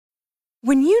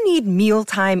When you need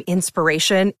mealtime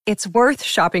inspiration, it's worth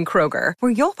shopping Kroger,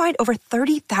 where you'll find over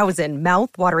 30,000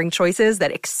 mouth-watering choices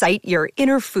that excite your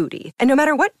inner foodie. And no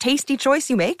matter what tasty choice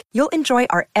you make, you'll enjoy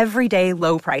our everyday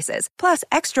low prices, plus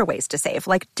extra ways to save,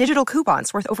 like digital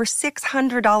coupons worth over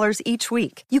 $600 each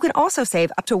week. You can also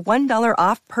save up to $1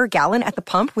 off per gallon at the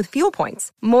pump with fuel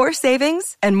points. More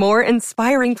savings and more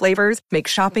inspiring flavors make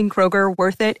shopping Kroger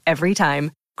worth it every time.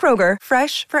 Kroger,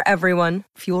 fresh for everyone.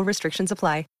 Fuel restrictions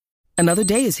apply. Another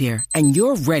day is here, and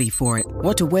you're ready for it.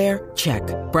 What to wear? Check.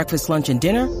 Breakfast, lunch, and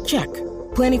dinner? Check.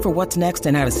 Planning for what's next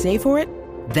and how to save for it?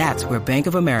 That's where Bank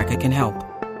of America can help.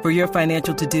 For your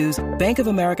financial to-dos, Bank of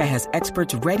America has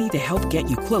experts ready to help get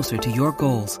you closer to your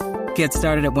goals. Get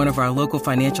started at one of our local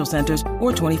financial centers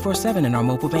or 24/7 in our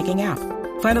mobile banking app.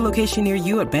 Find a location near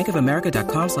you at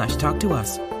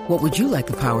bankofamerica.com/talktous. What would you like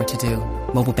the power to do?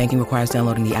 Mobile banking requires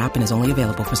downloading the app and is only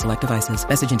available for select devices.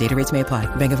 Message and data rates may apply.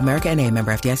 Bank of America N.A.,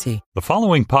 member FDIC. The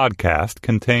following podcast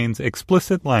contains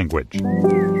explicit language.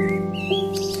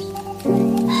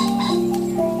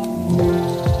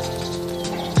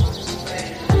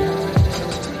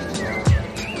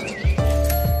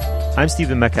 I'm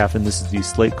Stephen Metcalf, and this is the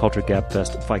Slate Culture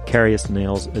Gabfest Vicarious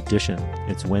Nails edition.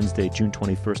 It's Wednesday, June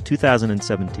 21st,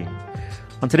 2017.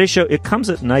 On today's show, It Comes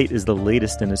at Night is the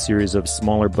latest in a series of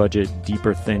smaller budget,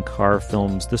 deeper think horror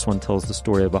films. This one tells the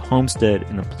story of a homestead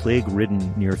in a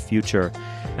plague-ridden near future.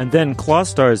 And then Claw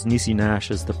stars Niecy Nash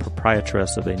as the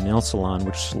proprietress of a nail salon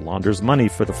which launders money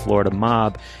for the Florida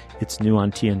mob. It's new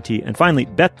on TNT. And finally,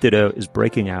 Beth Ditto is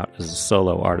breaking out as a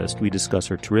solo artist. We discuss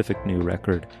her terrific new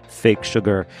record, Fake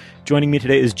Sugar. Joining me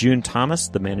today is June Thomas,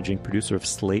 the managing producer of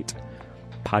Slate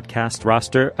podcast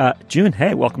roster. June,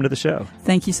 hey, welcome to the show.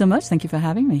 Thank you so much. Thank you for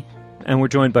having me. And we're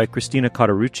joined by Christina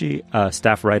Cauterucci,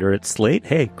 staff writer at Slate.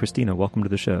 Hey, Christina, welcome to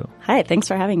the show. Hi, thanks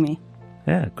for having me.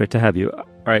 Yeah, great to have you. All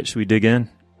right, should we dig in?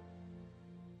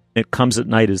 It Comes at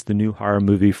Night is the new horror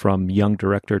movie from young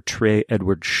director Trey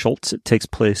Edward Schultz. It takes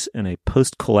place in a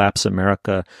post-collapse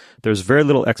America. There's very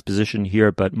little exposition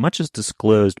here, but much is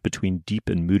disclosed between deep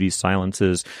and moody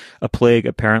silences. A plague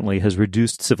apparently has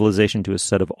reduced civilization to a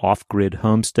set of off-grid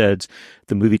homesteads.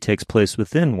 The movie takes place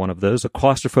within one of those, a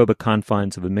claustrophobic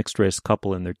confines of a mixed-race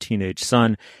couple and their teenage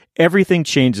son. Everything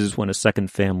changes when a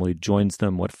second family joins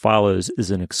them. What follows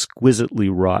is an exquisitely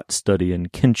wrought study in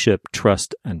kinship,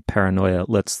 trust, and paranoia.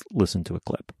 Let's listen to a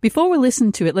clip. Before we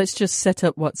listen to it, let's just set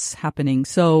up what's happening.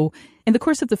 So, in the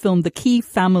course of the film, the key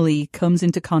family comes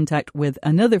into contact with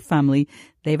another family.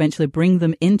 They eventually bring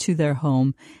them into their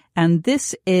home. And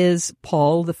this is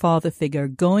Paul, the father figure,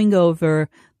 going over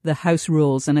the house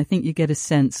rules. And I think you get a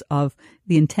sense of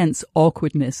the intense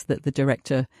awkwardness that the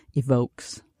director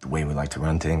evokes. The way we like to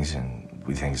run things, and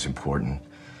we think it's important.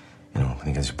 You know, I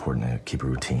think it's important to keep a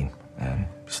routine and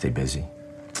stay busy.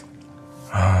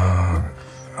 Oh,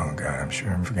 God, I'm sure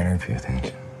I'm forgetting a few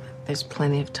things. There's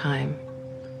plenty of time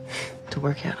to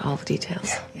work out all the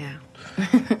details. Yeah.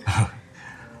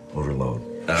 Overload.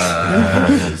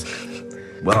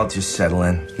 Well, just settle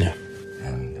in. Yeah.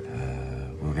 And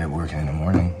we'll get working in the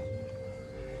morning.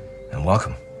 And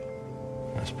welcome.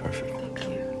 That's perfect. Thank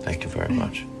you. Thank you very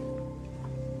much.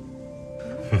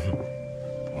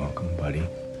 Welcome, buddy.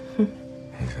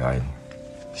 He's hiding.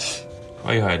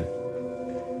 Why are you hiding?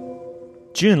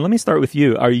 June, let me start with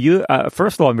you. Are you,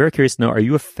 first of all, I'm very curious to know, are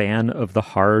you a fan of the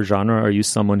horror genre? Are you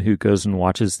someone who goes and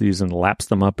watches these and laps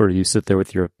them up, or do you sit there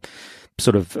with your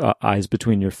sort of eyes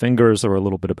between your fingers, or a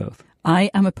little bit of both?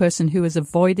 I am a person who has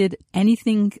avoided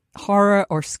anything horror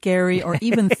or scary or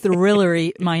even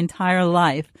thrillery my entire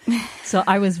life. So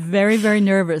I was very, very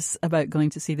nervous about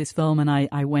going to see this film, and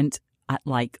I went at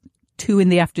like 2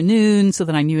 p.m. so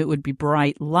that I knew it would be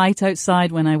bright light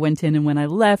outside when I went in and when I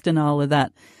left and all of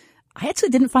that. I actually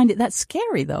didn't find it that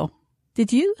scary, though.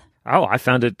 Did you? Oh, I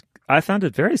found it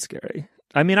very scary.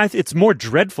 I mean, it's more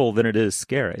dreadful than it is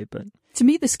scary, but to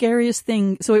me, the scariest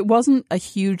thing, so it wasn't a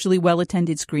hugely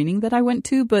well-attended screening that I went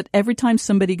to, but every time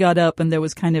somebody got up and there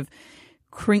was kind of,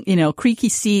 creaky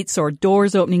seats or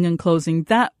doors opening and closing,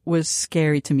 that was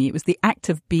scary to me. It was the act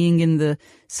of being in the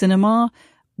cinema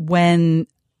when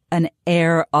an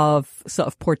air of sort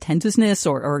of portentousness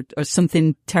or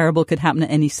something terrible could happen at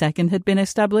any second had been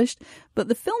established. But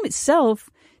the film itself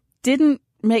didn't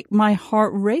make my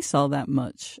heart race all that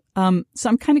much. So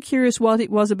I'm kind of curious what it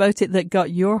was about it that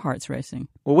got your hearts racing.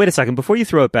 Well, wait a second. Before you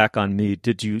throw it back on me,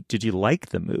 did you like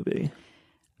the movie?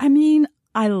 I mean,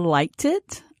 I liked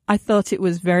it. I thought it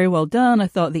was very well done. I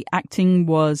thought the acting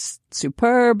was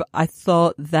superb. I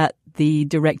thought that the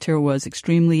director was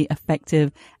extremely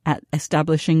effective at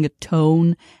establishing a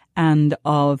tone and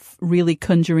of really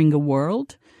conjuring a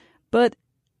world. But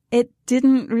it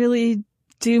didn't really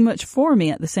do much for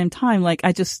me at the same time. Like,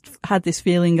 I just had this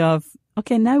feeling of,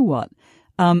 okay, now what?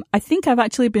 I think I've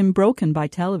actually been broken by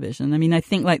television. I mean, I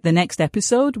think like the next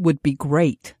episode would be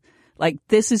great. Like,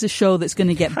 this is a show that's going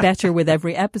to get better with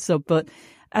every episode. But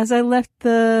as I left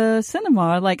the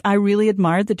cinema, like, I really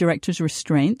admired the director's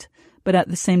restraint. But at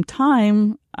the same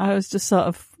time, I was just sort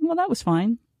of, well, that was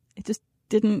fine. It just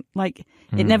didn't, like,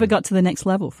 it never got to the next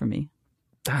level for me.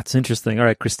 That's interesting. All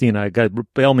right, Christina,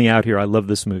 bail me out here. I love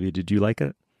this movie. Did you like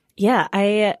it? Yeah,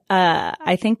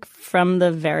 I think from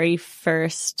the very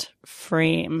first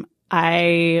frame,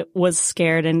 I was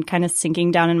scared and kind of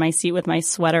sinking down in my seat with my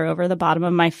sweater over the bottom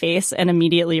of my face and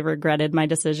immediately regretted my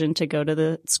decision to go to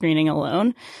the screening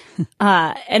alone.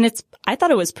 And I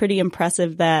thought it was pretty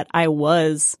impressive that I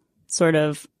was sort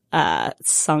of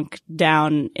sunk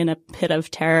down in a pit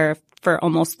of terror for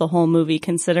almost the whole movie,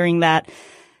 considering that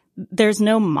there's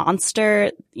no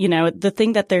monster. You know, the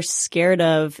thing that they're scared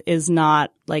of is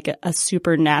not like a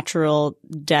supernatural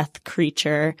death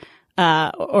creature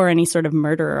or any sort of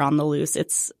murderer on the loose.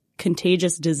 It's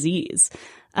contagious disease.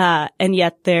 And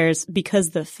yet because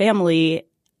the family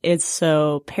is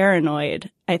so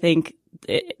paranoid, I think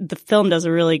the film does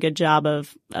a really good job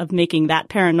of making that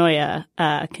paranoia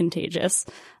contagious.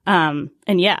 And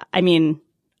yeah, I mean,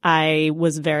 I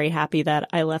was very happy that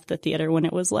I left the theater when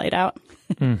it was light out.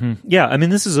 Mm-hmm. Yeah, I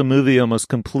mean, this is a movie almost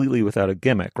completely without a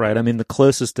gimmick, right? I mean, the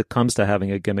closest it comes to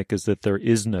having a gimmick is that there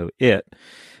is no it.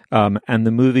 And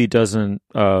the movie doesn't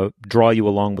draw you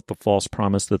along with the false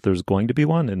promise that there's going to be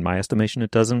one. In my estimation,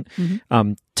 it doesn't.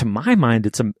 Mm-hmm. To my mind,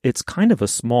 it's kind of a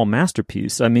small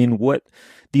masterpiece. I mean,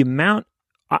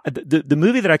 the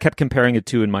movie that I kept comparing it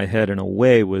to in my head in a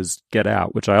way was Get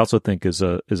Out, which I also think is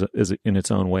in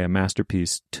its own way a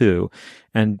masterpiece too.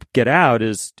 And Get Out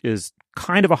is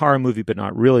kind of a horror movie, but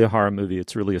not really a horror movie.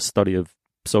 It's really a study of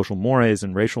social mores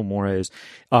and racial mores.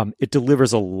 It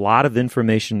delivers a lot of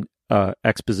information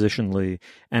expositionally,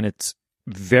 and it's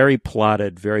very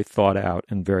plotted, very thought out,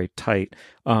 and very tight.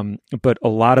 But a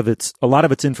lot of its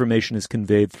information is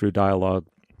conveyed through dialogue.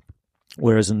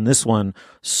 Whereas in this one,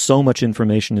 so much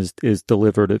information is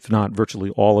delivered, if not virtually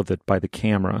all of it, by the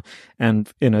camera. And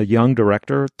in a young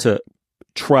director, to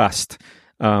trust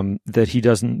that he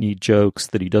doesn't need jokes,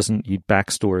 that he doesn't need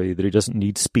backstory, that he doesn't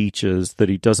need speeches, that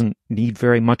he doesn't need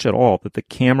very much at all, that the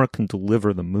camera can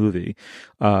deliver the movie,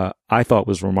 I thought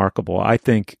was remarkable. I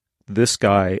think this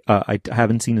guy, I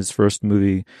haven't seen his first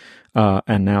movie,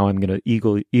 and now I'm going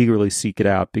to eagerly seek it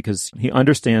out because he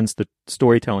understands the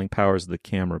storytelling powers of the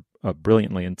camera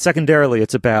brilliantly. And secondarily,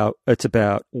 it's about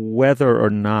whether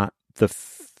or not the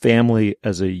family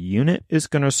as a unit is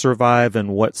going to survive and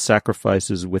what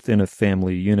sacrifices within a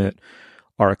family unit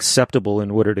are acceptable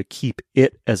in order to keep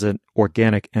it as an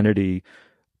organic entity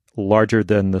larger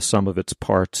than the sum of its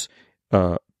parts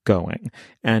going.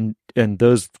 And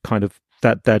those kind of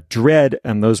that dread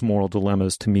and those moral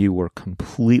dilemmas to me were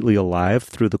completely alive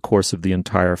through the course of the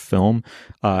entire film.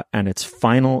 And its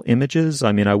final images,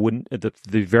 I mean,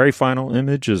 the very final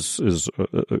image is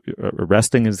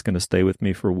arresting and is going to stay with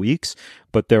me for weeks.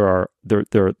 But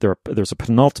there's a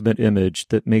penultimate image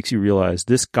that makes you realize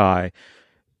this guy,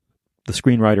 the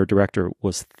screenwriter director,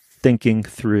 was thinking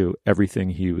through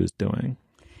everything he was doing.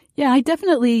 Yeah, I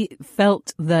definitely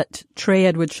felt that Trey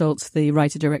Edward Shults, the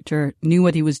writer-director, knew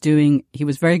what he was doing. He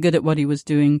was very good at what he was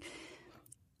doing.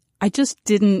 It just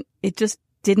didn't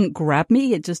grab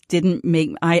me. It just didn't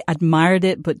I admired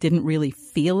it, but didn't really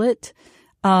feel it.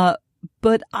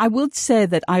 But I would say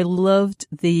that I loved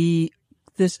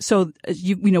so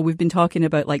we've been talking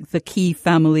about like the Key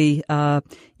family,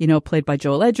 played by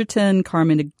Joel Edgerton,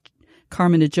 Carmen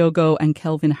Ejogo and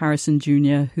Kelvin Harrison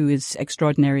Jr., who is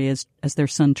extraordinary as their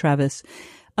son Travis.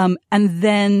 And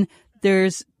then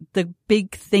there's the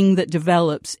big thing that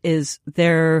develops is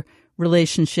their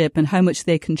relationship and how much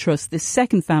they can trust this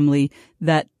second family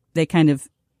that they come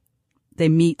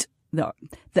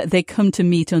to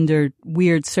meet under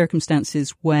weird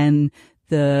circumstances when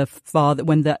the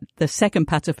second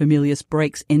paterfamilias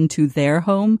breaks into their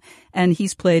home, and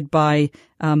he's played by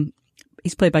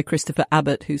Christopher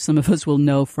Abbott, who some of us will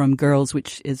know from Girls,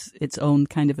 which is its own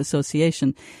kind of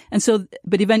association. And so,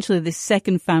 but eventually this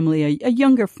second family, a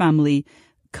younger family,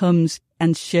 comes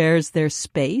and shares their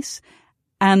space.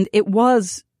 And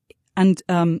Shults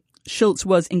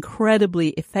was incredibly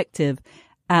effective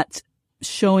at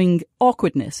showing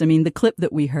awkwardness. I mean, the clip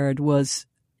that we heard was,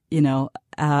 a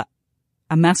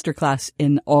masterclass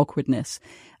in awkwardness.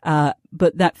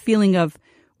 But that feeling of,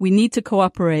 we need to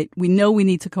cooperate. We know we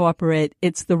need to cooperate.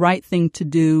 It's the right thing to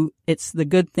do. It's the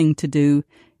good thing to do.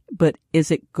 But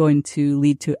is it going to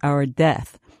lead to our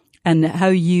death? and how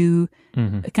you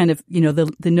kind of,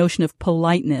 the notion of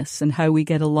politeness and how we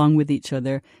get along with each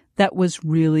other. That was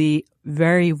really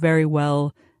very, very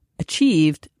well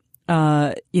achieved.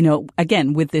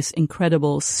 Again, with this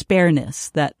incredible spareness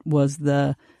that was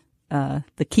the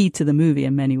key to the movie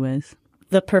in many ways.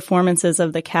 The performances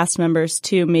of the cast members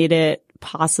too made it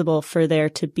possible for there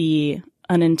to be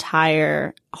an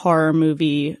entire horror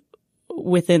movie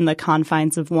within the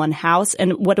confines of one house.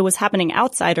 And what was happening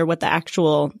outside, or what the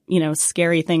actual,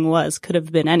 scary thing was, could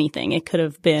have been anything. It could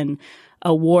have been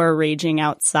a war raging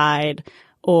outside,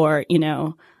 or,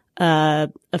 a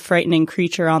frightening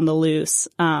creature on the loose,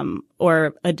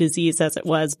 or a disease as it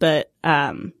was. But,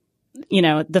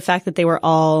 the fact that they were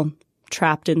all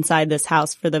trapped inside this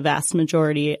house for the vast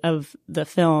majority of the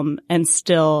film and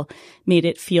still made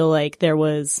it feel like there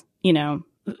was,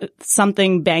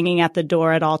 something banging at the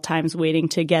door at all times waiting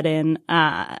to get in,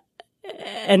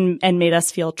 and made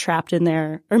us feel trapped in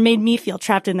there, or made me feel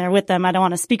trapped in there with them. I don't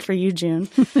want to speak for you, June.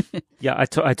 Yeah, I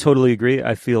totally agree.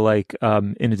 I feel like,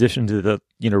 in addition to the,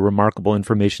 remarkable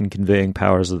information conveying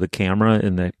powers of the camera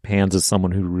in the hands of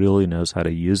someone who really knows how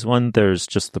to use one, there's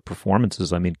just the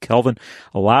performances. I mean, Kelvin,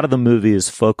 a lot of the movie is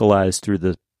focalized through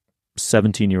the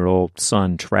 17-year-old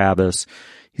son, Travis.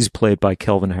 He's played by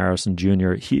Kelvin Harrison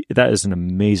Jr. That is an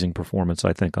amazing performance,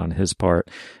 I think, on his part.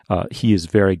 He is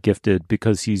very gifted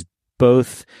because he's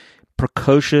both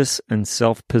precocious and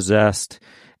self-possessed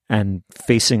and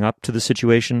facing up to the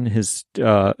situation his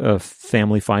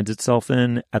family finds itself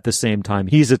in. At the same time,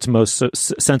 he's its most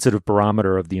sensitive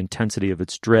barometer of the intensity of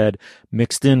its dread,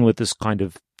 mixed in with this kind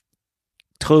of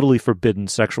totally forbidden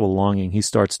sexual longing he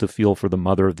starts to feel for the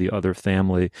mother of the other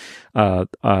family.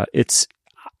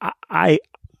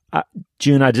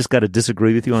 June, I just got to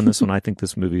disagree with you on this one. I think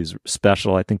this movie is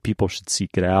special. I think people should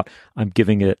seek it out. I'm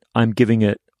giving it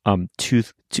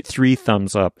 3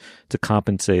 thumbs up to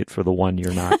compensate for the one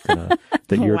you're not gonna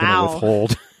gonna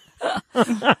withhold.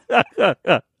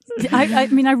 I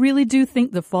mean, I really do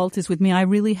think the fault is with me. I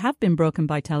really have been broken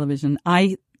by television.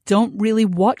 I don't really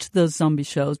watch those zombie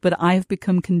shows, but I have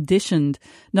become conditioned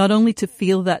not only to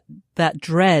feel that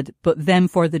dread, but then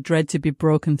for the dread to be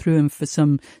broken through and for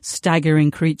some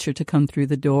staggering creature to come through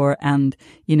the door and,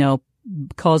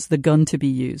 cause the gun to be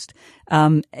used.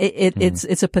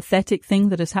 It's a pathetic thing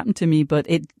that has happened to me, but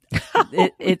it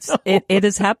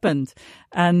has happened.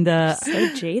 And,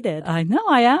 so jaded. I know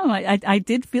I am. I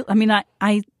did feel,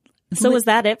 So was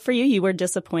that it for you? You were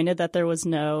disappointed that there was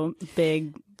no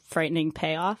big frightening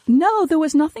payoff? No, there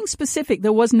was nothing specific.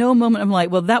 There was no moment I'm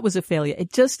like, well, that was a failure.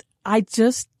 I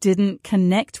just didn't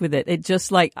connect with it. It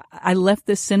just I left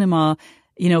the cinema,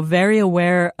 very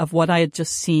aware of what I had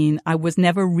just seen. I was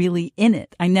never really in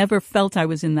it. I never felt I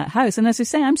was in that house. And as I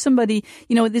say, I'm somebody,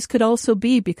 this could also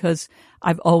be because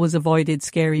I've always avoided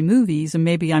scary movies, and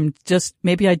maybe I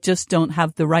just don't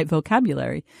have the right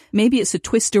vocabulary. Maybe it's a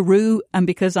twisteroo, and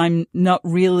because I'm not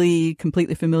really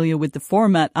completely familiar with the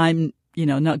format, I'm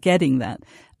not getting that.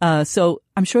 So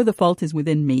I'm sure the fault is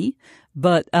within me,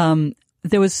 but,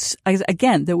 there was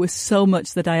so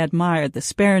much that I admired: the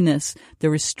spareness, the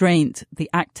restraint, the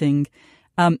acting.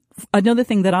 Another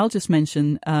thing that I'll just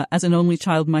mention, as an only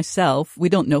child myself, we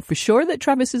don't know for sure that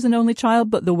Travis is an only child,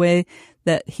 but the way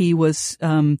that he was,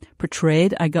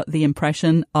 portrayed, I got the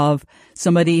impression of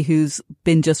somebody who's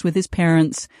been just with his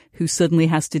parents, who suddenly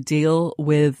has to deal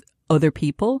with other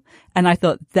people. And I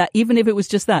thought that even if it was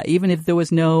just that, even if there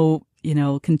was no,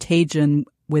 contagion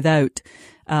without,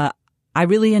 I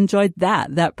really enjoyed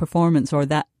that performance, or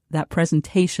that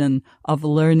presentation of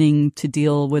learning to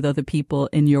deal with other people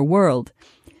in your world.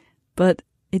 But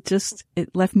it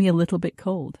left me a little bit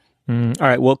cold. All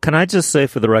right. Well, can I just say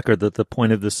for the record that the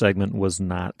point of this segment was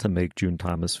not to make June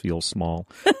Thomas feel small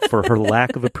for her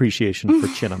lack of appreciation for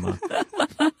cinema.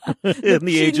 in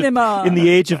the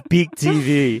age of peak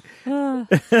TV. Peak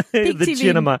the TV.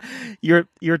 cinema.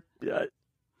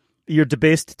 Your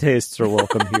debased tastes are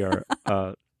welcome here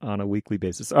on a weekly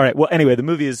basis. All right. Well, anyway, the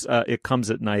movie is It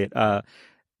Comes at Night.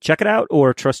 Check it out,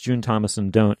 or trust June Thomas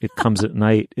and don't. It Comes at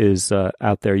Night is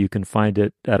out there. You can find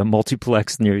it at a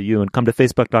multiplex near you, and come to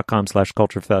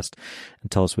facebook.com/culturefest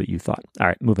and tell us what you thought. All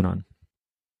right, moving on.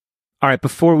 All right,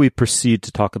 before we proceed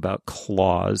to talk about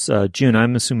Claws, June,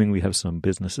 I'm assuming we have some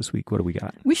business this week. What do we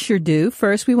got? We sure do.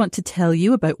 First, we want to tell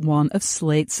you about one of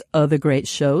Slate's other great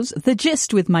shows, The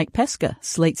Gist with Mike Pesca,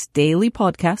 Slate's daily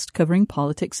podcast covering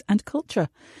politics and culture.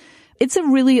 It's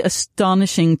really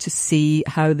astonishing to see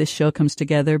how this show comes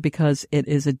together, because it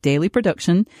is a daily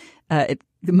production.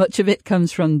 Much of it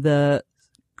comes from the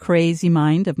crazy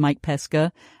mind of Mike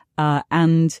Pesca,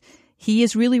 and he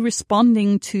is really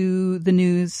responding to the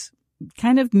news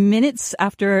kind of minutes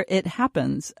after it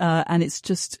happens. And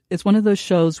it's one of those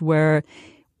shows where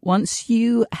once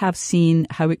you have seen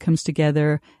how it comes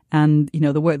together and, you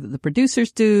know, the work that the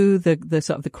producers do, the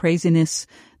sort of the craziness,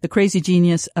 the crazy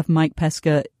genius of Mike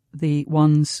Pesca,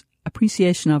 one's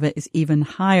appreciation of it is even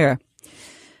higher.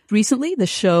 Recently, the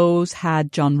shows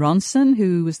had John Ronson,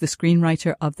 who was the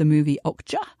screenwriter of the movie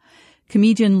Okja,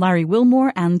 comedian Larry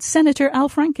Wilmore, and Senator Al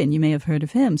Franken. You may have heard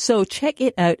of him. So check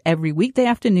it out every weekday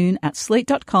afternoon at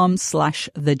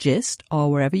slate.com/thegist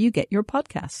or wherever you get your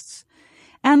podcasts.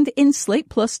 And in Slate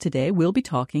Plus today, we'll be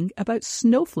talking about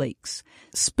snowflakes.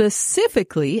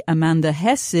 Specifically, Amanda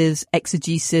Hess's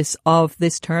exegesis of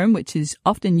this term, which is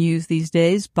often used these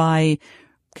days by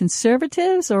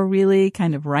conservatives or really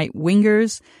kind of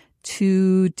right-wingers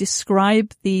to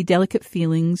describe the delicate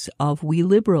feelings of we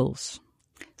liberals.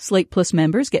 Slate Plus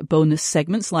members get bonus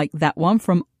segments like that one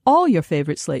from all your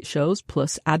favorite Slate shows,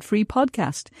 plus ad-free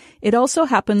podcast. It also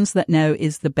happens that now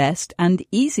is the best and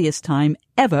easiest time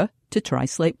ever to try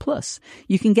Slate Plus.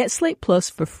 You can get Slate Plus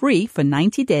for free for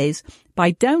 90 days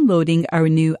by downloading our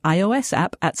new iOS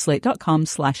app at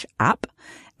slate.com/app.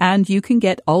 And you can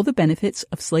get all the benefits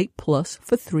of Slate Plus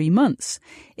for 3 months.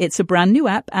 It's a brand new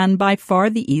app and by far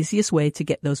the easiest way to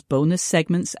get those bonus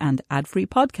segments and ad-free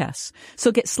podcasts.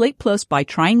 So get Slate Plus by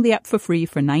trying the app for free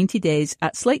for 90 days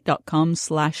at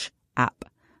slate.com/app.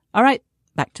 All right,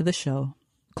 back to the show.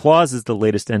 Claws is the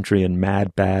latest entry in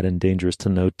Mad, Bad, and Dangerous to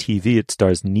Know TV. It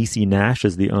stars Niecy Nash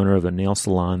as the owner of a nail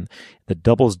salon that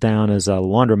doubles down as a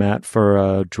laundromat for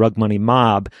a drug money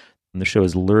mob. And the show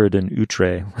is lurid and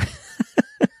outre.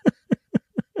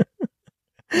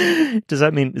 Does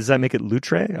that make it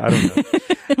loutre? I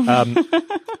don't know.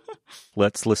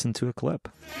 Let's listen to a clip.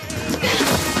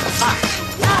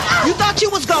 You thought you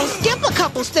was gonna skip a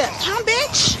couple steps, huh,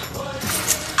 bitch?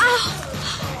 Oh.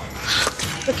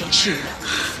 Look at you.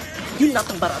 You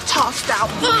nothing but a tossed out,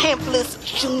 pamphlet,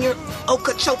 junior,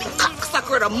 Okeechobee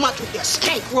cocksucker of the month with your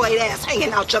skank-roid ass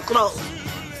hanging out your clothes.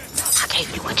 I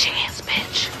gave you a chance,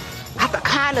 bitch. Out the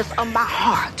kindness of my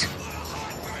heart.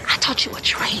 I taught you a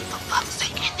trade, for fuck's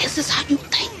sake, and this is how you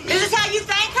think. This is how you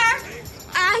thank her?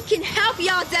 I can help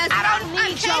y'all, Desmond. I don't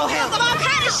need your help. All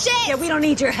kind of shit. Yeah, we don't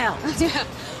need your help.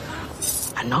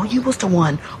 I know you was the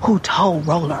one who told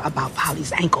Roller about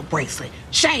Polly's ankle bracelet.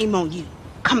 Shame on you,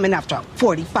 coming after a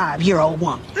 45-year-old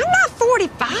woman. I'm not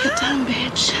 45. You dumb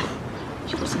bitch.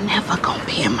 You was never gonna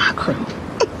be in my crew.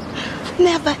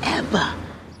 Never, ever.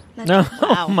 No, wow.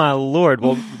 Oh my Lord.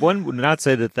 Well, one would not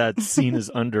say that scene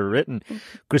is underwritten.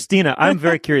 Christina, I'm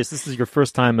very curious. This is your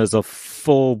first time as a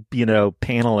full,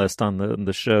 panelist on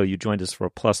the show. You joined us for a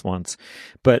plus once.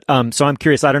 But, so I'm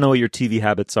curious. I don't know what your TV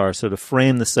habits are. So to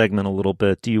frame the segment a little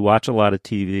bit, do you watch a lot of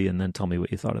TV? And then tell me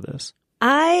what you thought of this.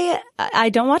 I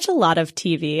don't watch a lot of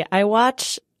TV. I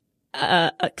watch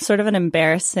sort of an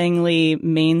embarrassingly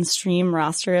mainstream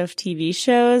roster of TV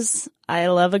shows. I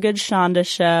love a good Shonda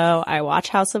show. I watch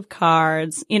House of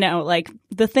Cards. Like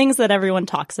the things that everyone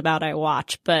talks about, I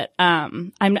watch. But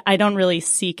I don't really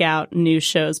seek out new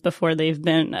shows before they've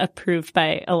been approved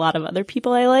by a lot of other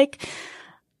people I like.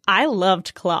 I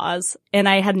loved Claws, and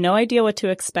I had no idea what to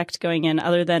expect going in,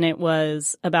 other than it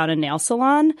was about a nail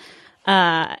salon.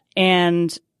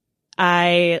 And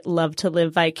I love to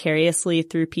live vicariously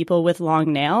through people with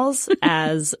long nails.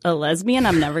 As a lesbian,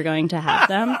 I'm never going to have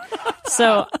them.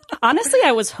 So honestly,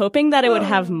 I was hoping that it would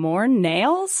have more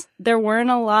nails. There weren't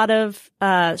a lot of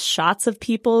shots of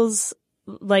people's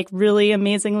like really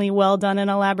amazingly well done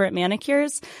and elaborate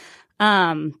manicures.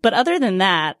 But other than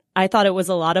that, I thought it was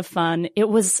a lot of fun. It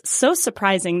was so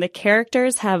surprising. The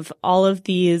characters have all of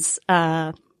these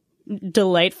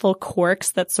delightful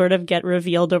quirks that sort of get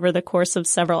revealed over the course of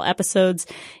several episodes.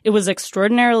 It was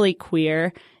extraordinarily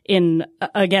queer in,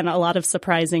 again, a lot of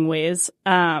surprising ways.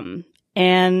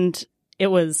 And it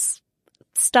was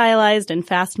stylized and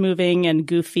fast moving and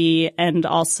goofy and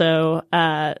also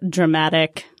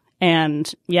dramatic.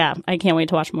 And yeah, I can't wait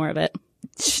to watch more of it.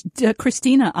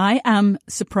 Christina, I am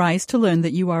surprised to learn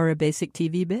that you are a basic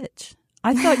TV bitch.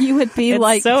 I thought you would be it's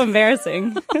like so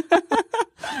embarrassing.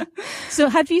 So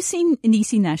have you seen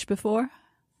Niecy Nash before?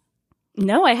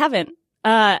 No, I haven't.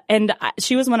 And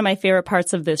she was one of my favorite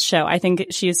parts of this show. I think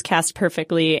she's cast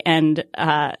perfectly and,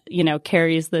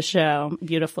 carries the show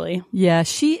beautifully. Yeah,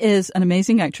 she is an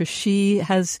amazing actress. She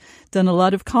has done a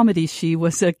lot of comedy. She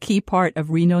was a key part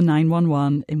of Reno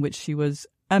 911, in which she was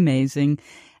amazing.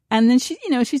 And then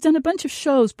she's done a bunch of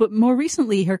shows, but more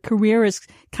recently her career has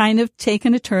kind of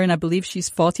taken a turn. I believe she's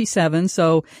 47.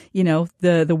 So,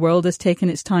 the world has taken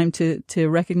its time to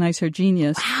recognize her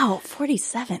genius. Wow,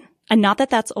 47. And not that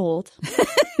that's old.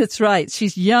 That's right.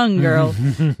 She's young, girl.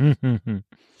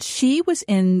 she was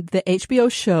in the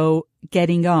HBO show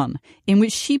Getting On, in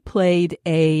which she played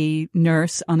a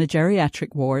nurse on a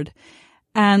geriatric ward.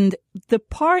 And the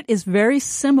part is very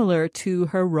similar to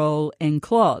her role in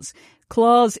Claws.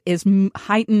 Claws is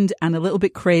heightened and a little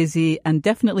bit crazy and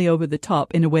definitely over the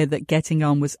top in a way that Getting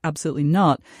On was absolutely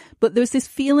not. But there's this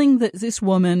feeling that this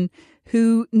woman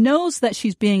who knows that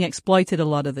she's being exploited a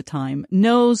lot of the time,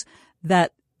 knows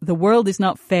that the world is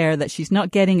not fair, that she's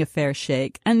not getting a fair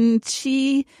shake, and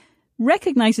she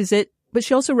recognizes it, but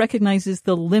she also recognizes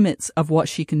the limits of what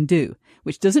she can do,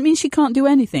 which doesn't mean she can't do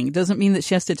anything. It doesn't mean that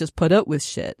she has to just put up with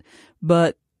shit,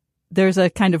 but there's a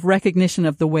kind of recognition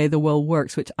of the way the world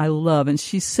works, which I love. And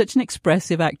she's such an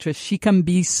expressive actress. She can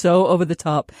be so over the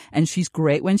top, and she's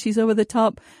great when she's over the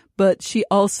top, but she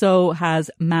also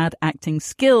has mad acting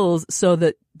skills, so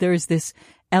that there's this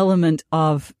element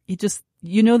of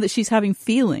you know that she's having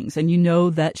feelings, and you know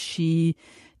that she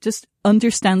just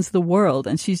understands the world,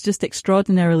 and she's just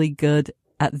extraordinarily good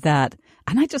at that.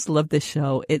 And I just love this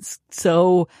show. It's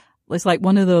like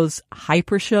one of those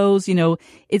hyper shows,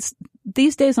 it's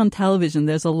these days on television,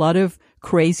 there's a lot of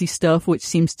crazy stuff, which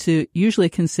seems to usually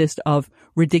consist of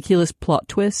ridiculous plot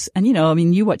twists. And,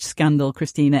 you watch Scandal,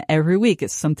 Christina, every week.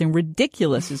 It's something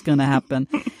ridiculous is going to happen.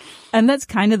 And that's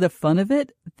kind of the fun of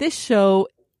it. This show,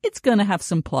 it's going to have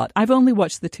some plot. I've only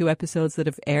watched the 2 episodes that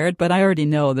have aired, but I already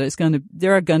know that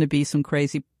there are going to be some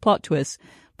crazy plot twists.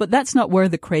 But that's not where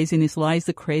the craziness lies.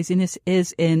 The craziness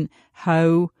is in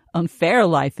how unfair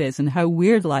life is and how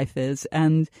weird life is.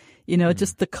 And,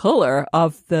 just the color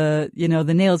of the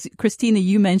nails. Christina,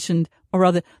 you mentioned, or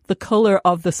rather the color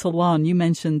of the salon. You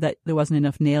mentioned that there wasn't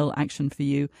enough nail action for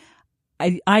you.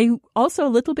 I also a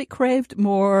little bit craved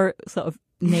more sort of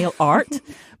nail art,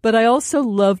 but I also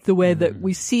love the way that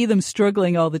we see them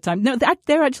struggling all the time. No,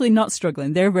 they're actually not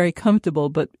struggling. They're very comfortable,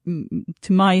 but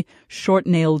to my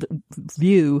short-nailed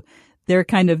view, they're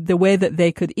kind of the way that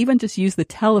they could even just use the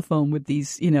telephone with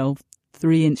these,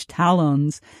 3-inch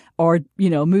talons, or,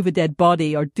 move a dead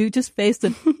body, or just face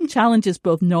the challenges,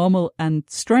 both normal and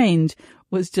strange,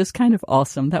 was just kind of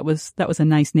awesome. That was a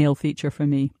nice nail feature for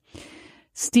me.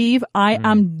 Steve, I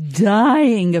am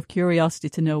dying of curiosity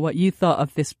to know what you thought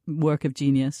of this work of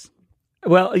genius.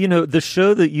 Well, the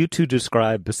show that you two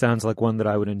described sounds like one that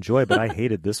I would enjoy, but I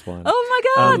hated this one. Oh my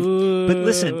God. But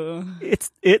listen,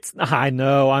 it's, I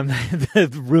know,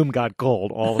 the room got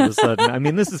cold all of a sudden. I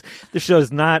mean, this show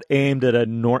is not aimed at a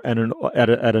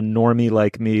normie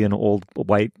like me, an old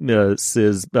white,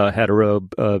 cis, hetero,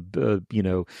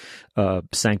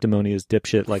 sanctimonious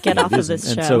dipshit like Get off of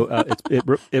this show. And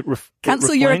so,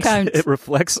 cancel your account.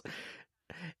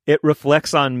 It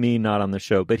reflects on me, not on the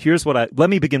show. But here's let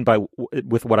me begin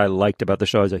with what I liked about the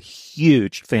show. I was a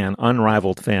huge fan,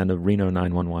 unrivaled fan of Reno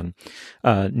 911.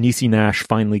 Niecy Nash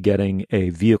finally getting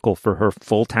a vehicle for her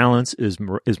full talents is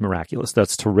miraculous.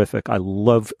 That's terrific. I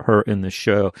love her in the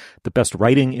show. The best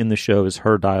writing in the show is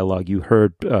her dialogue. You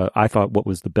heard, I thought, what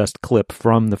was the best clip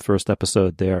from the first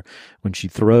episode there, when she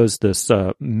throws this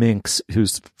minx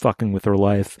who's fucking with her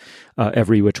life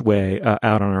every which way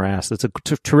out on her ass. It's a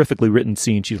terrifically written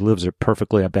scene. She lives it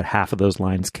perfectly. I bet half of those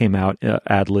lines came out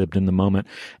ad-libbed in the moment.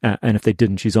 And if they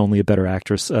didn't, she's only a better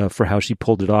actress for how she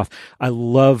pulled it off. I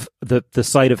love the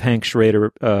sight of Hank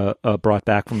Schrader brought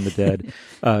back from the dead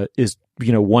is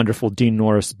wonderful. Dean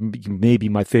Norris, maybe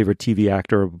my favorite TV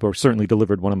actor, or certainly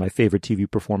delivered one of my favorite TV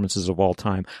performances of all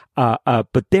time.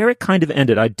 But there it kind of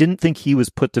ended. I didn't think he was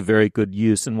put to very good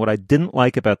use. And what I didn't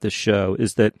like about this show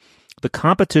is that the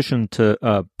competition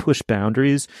to push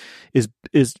boundaries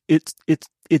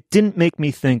it didn't make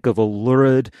me think of a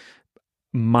lurid,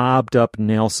 mobbed up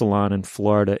nail salon in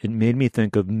Florida. It made me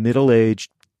think of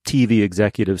middle-aged TV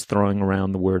executives throwing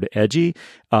around the word edgy.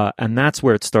 And that's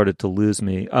where it started to lose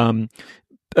me. I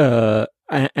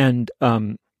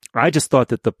just thought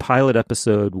that the pilot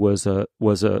episode was a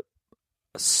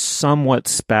somewhat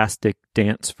spastic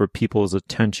dance for people's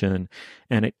attention,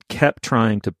 and it kept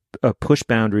trying to push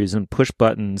boundaries and push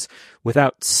buttons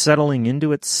without settling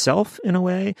into itself in a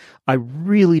way. I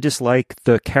really dislike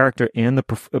the character and the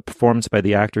performance by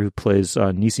the actor who plays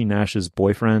Niecy Nash's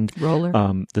boyfriend,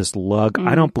 Roller. This lug.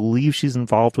 I don't believe she's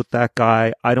involved with that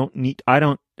guy.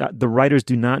 The writers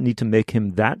do not need to make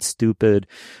him that stupid.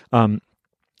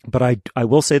 But I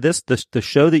will say this: the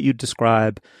show that you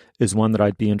describe is one that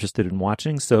I'd be interested in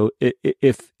watching. So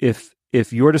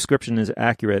if your description is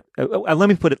accurate, let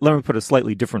me put it a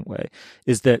slightly different way: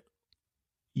 is that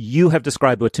you have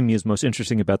described what to me is most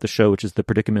interesting about the show, which is the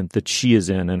predicament that she is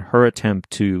in and her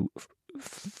attempt to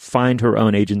find her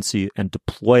own agency and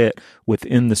deploy it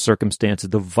within the circumstances,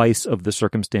 the vice of the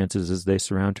circumstances as they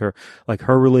surround her. Like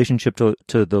her relationship to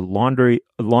the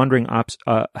laundering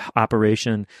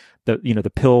operation,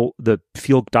 the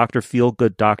feel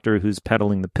good doctor who's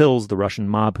peddling the pills, the Russian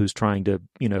mob who's trying to,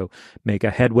 make a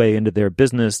headway into their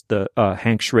business, the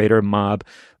Hank Schrader mob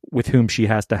with whom she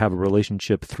has to have a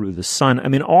relationship through the son. I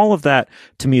mean, all of that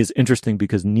to me is interesting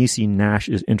because Niecy Nash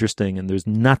is interesting, and there's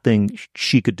nothing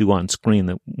she could do on screen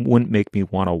that wouldn't make me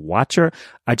want to watch her.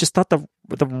 I just thought the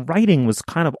writing was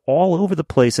kind of all over the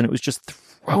place, and it was just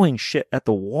throwing shit at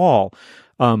the wall.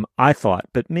 I thought,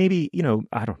 but maybe,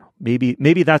 I don't know.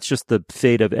 Maybe that's just the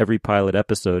fate of every pilot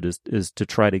episode is to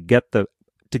try to get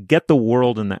the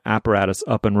world and the apparatus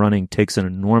up and running takes an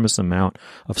enormous amount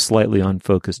of slightly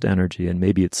unfocused energy, and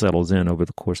maybe it settles in over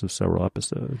the course of several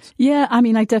episodes. Yeah, I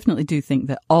mean, I definitely do think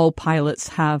that all pilots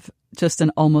have just an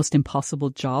almost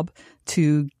impossible job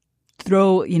to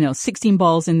throw, 16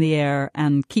 balls in the air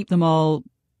and keep them all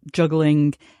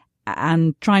juggling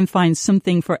and try and find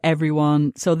something for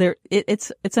everyone. So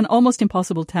it's an almost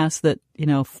impossible task that,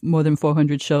 more than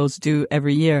 400 shows do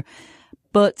every year.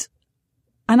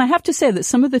 And I have to say that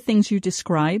some of the things you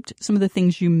described, some of the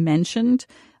things you mentioned,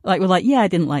 I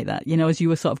didn't like that, as you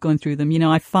were sort of going through them.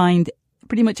 I find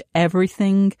pretty much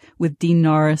everything with Dean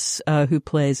Norris, who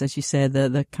plays, as you said,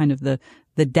 the kind of the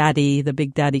daddy, the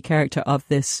big daddy character of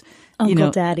this.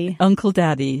 Uncle Daddy. Uncle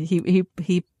Daddy.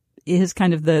 He is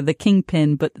kind of the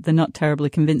kingpin, but the not terribly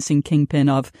convincing kingpin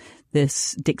of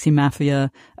this Dixie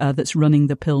Mafia that's running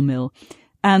the pill mill.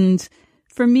 And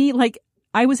for me,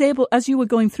 I was able, as you were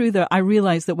going through there, I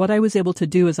realized that what I was able to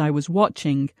do as I was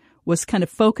watching was kind of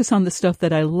focus on the stuff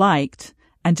that I liked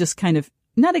and just kind of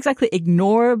not exactly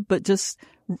ignore, but just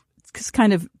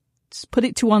kind of put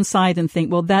it to one side and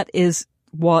think, well, that is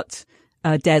what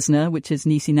Desna, which is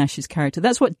Niecy Nash's character,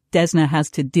 that's what Desna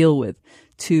has to deal with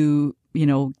to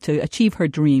achieve her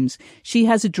dreams. She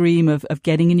has a dream of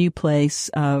getting a new place.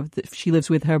 She lives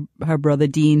with her brother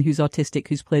Dean, who's autistic,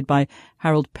 who's played by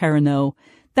Harold Perrineau.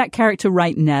 That character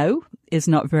right now is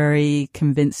not very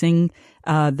convincing.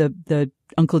 The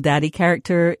Uncle Daddy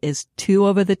character is too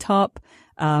over the top.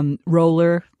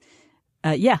 Roller.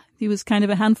 He was kind of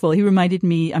a handful. He reminded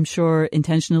me, I'm sure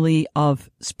intentionally, of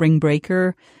Spring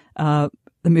Breaker, the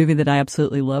movie that I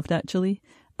absolutely loved, actually.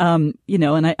 And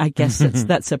I guess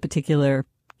that's a particular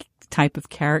type of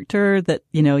character that,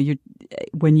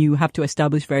 when you have to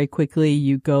establish very quickly,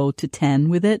 you go to 10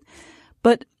 with it.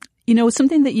 But,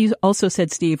 something that you also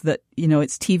said, Steve, that,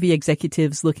 it's TV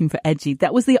executives looking for edgy.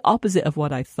 That was the opposite of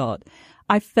what I thought.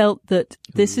 I felt that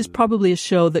this is probably a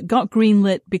show that got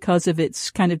greenlit because of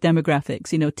its kind of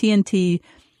demographics. TNT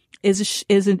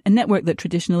is a network that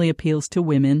traditionally appeals to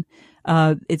women.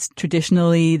 Its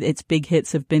big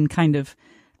hits have been kind of,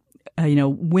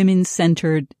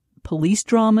 women-centered police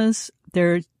dramas.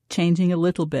 They're changing a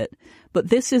little bit. But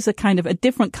this is a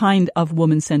different kind of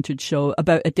woman-centered show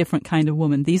about a different kind of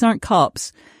woman. These aren't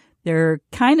cops. They're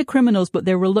kind of criminals, but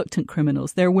they're reluctant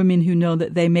criminals. They're women who know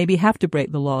that they maybe have to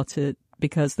break the law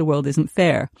because the world isn't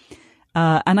fair.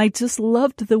 And I just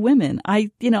loved the women.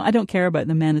 I don't care about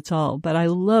the men at all, but I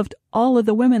loved all of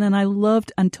the women, and I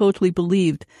loved and totally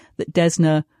believed that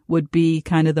Desna would be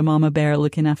kind of the mama bear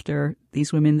looking after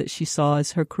these women that she saw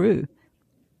as her crew.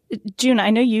 June, I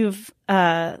know you've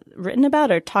written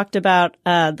about or talked about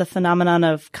the phenomenon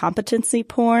of competency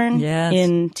porn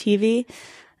in TV.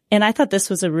 And I thought this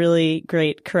was a really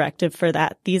great corrective for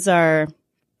that. These are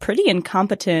pretty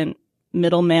incompetent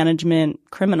middle management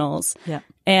criminals. Yeah.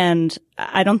 And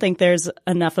I don't think there's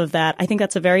enough of that. I think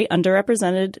that's a very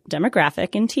underrepresented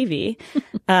demographic in TV.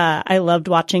 I loved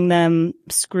watching them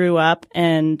screw up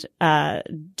and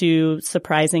do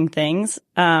surprising things.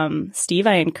 Steve,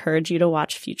 I encourage you to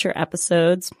watch future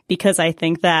episodes because I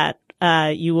think that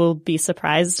you will be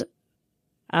surprised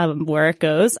where it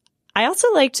goes. I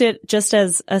also liked it just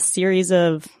as a series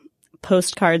of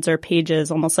postcards or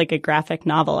pages, almost like a graphic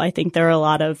novel. I think there are a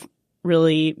lot of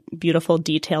really beautiful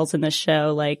details in this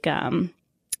show. Like,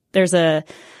 there's a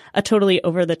totally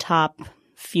over the top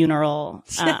funeral,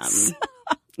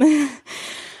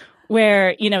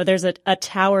 where, there's a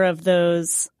tower of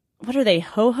those, what are they,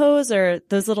 ho-hos or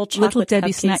those little chocolate Little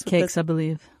Debbie cupcakes snack cakes, I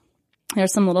believe.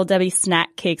 There's some Little Debbie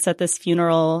snack cakes at this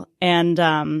funeral,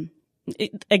 and,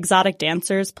 exotic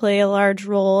dancers play a large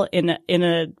role in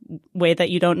a way that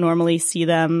you don't normally see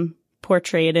them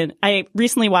portrayed. And I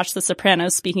recently watched The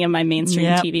Sopranos. Speaking of my mainstream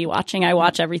TV watching, I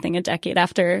watch everything a decade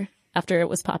after it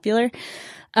was popular.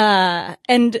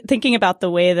 And thinking about the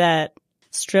way that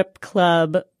strip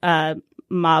club,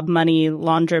 mob money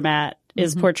laundromat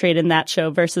is portrayed in that show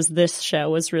versus this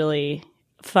show was really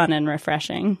fun and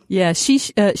refreshing. Yeah,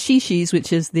 Shishi's,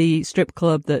 which is the strip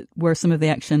club where some of the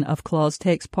action of Claws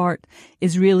takes part,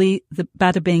 is really the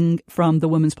Bada Bing from the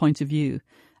woman's point of view.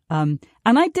 And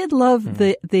I did love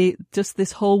the just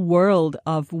this whole world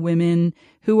of women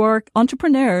who are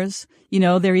entrepreneurs. You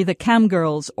know, they're either cam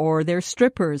girls or they're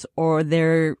strippers or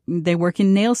they work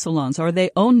in nail salons or they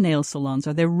own nail salons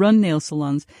or they run nail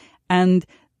salons. And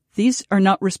these are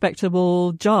not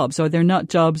respectable jobs, or they're not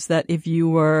jobs that if you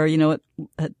were, you know,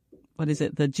 at what is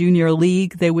it, the junior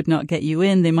league, they would not get you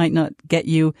in. They might not get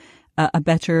you a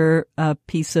better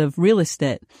piece of real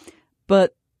estate.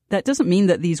 But that doesn't mean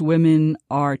that these women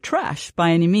are trash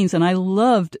by any means. And I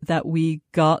loved that we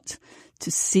got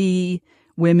to see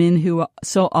women who are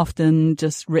so often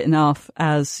just written off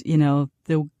as, you know,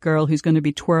 the girl who's going to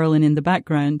be twirling in the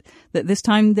background, that this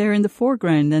time they're in the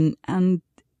foreground. And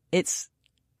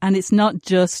it's not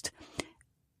just,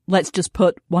 let's just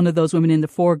put one of those women in the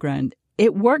foreground.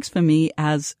 It works for me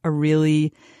as a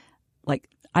really, like,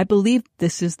 I believe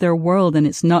this is their world, and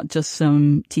it's not just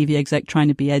some TV exec trying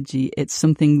to be edgy. It's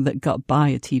something that got by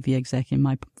a TV exec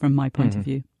from my point of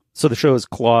view. So the show is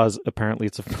Claws. Apparently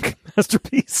it's a fucking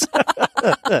masterpiece.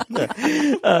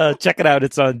 Check it out.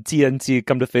 It's on TNT.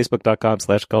 Come to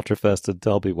facebook.com/culturefest and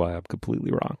tell me why I'm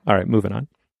completely wrong. All right, moving on.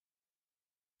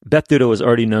 Beth Ditto is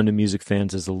already known to music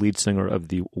fans as the lead singer of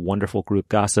the wonderful group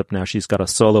Gossip. Now she's got a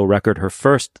solo record, her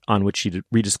first, on which she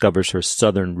rediscovers her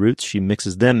southern roots. She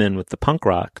mixes them in with the punk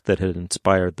rock that had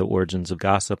inspired the origins of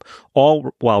Gossip,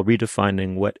 all while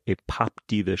redefining what a pop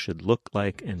diva should look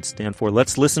like and stand for.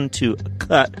 Let's listen to a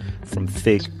cut from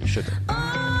Fake Sugar.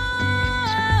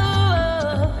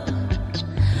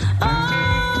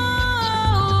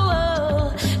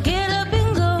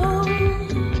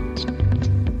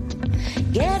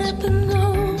 Get up and go.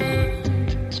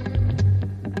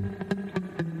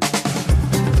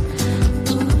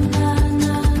 Ooh, na,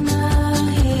 na, na,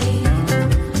 hey.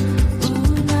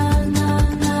 Ooh, na, na,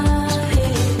 na,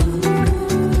 hey.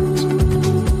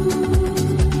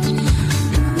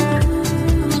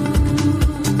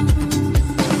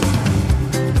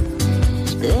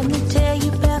 Let me tell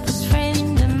you about this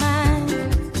friend of mine.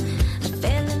 I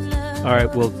fell in love. All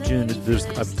right, well, June, there's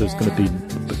going to be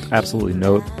absolutely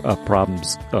no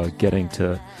problems getting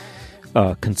to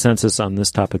consensus on this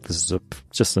topic. This is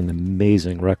just an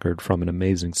amazing record from an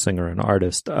amazing singer and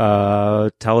artist.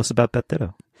 Tell us about Beth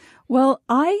Ditto. Well,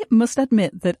 I must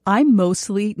admit that I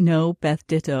mostly know Beth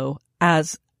Ditto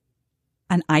as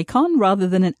an icon rather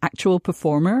than an actual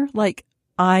performer. Like,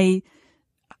 I,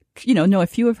 know a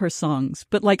few of her songs,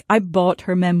 but like, I bought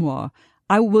her memoir.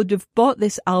 I would have bought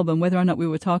this album whether or not we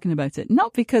were talking about it.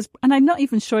 Not because, and I'm not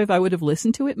even sure if I would have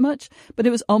listened to it much, but it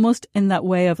was almost in that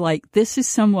way of like, this is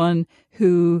someone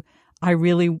who I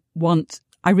really want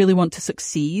to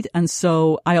succeed. And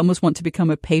so I almost want to become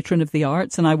a patron of the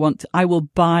arts, and I will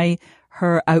buy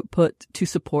her output to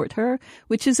support her,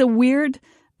 which is a weird,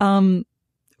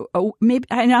 maybe,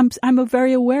 and I'm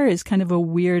very aware is kind of a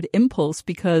weird impulse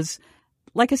because,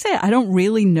 like I say, I don't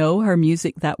really know her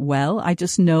music that well. I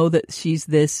just know that she's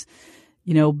this,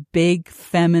 big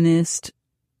feminist,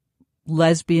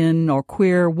 lesbian or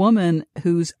queer woman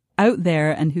who's out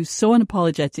there and who's so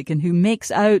unapologetic and who makes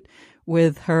out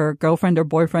with her girlfriend or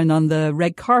boyfriend on the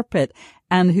red carpet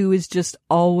and who is just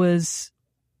always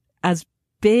as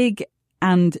big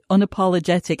and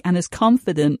unapologetic and as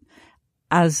confident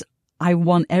as I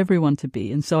want everyone to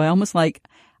be. And so I almost like,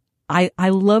 I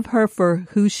love her for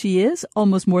who she is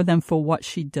almost more than for what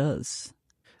she does.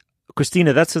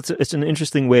 Christina, it's an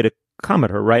interesting way to come at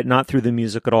her, right? Not through the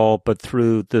music at all, but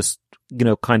through this,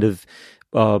 kind of,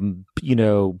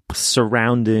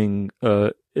 surrounding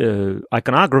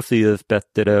iconography of Beth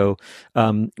Ditto.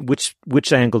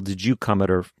 Which angle did you come at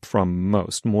her from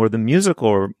most? More the music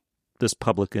or this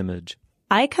public image?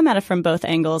 I come at it from both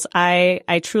angles.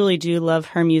 I truly do love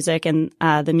her music and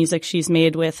the music she's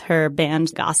made with her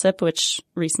band Gossip, which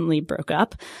recently broke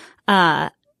up.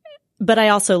 But I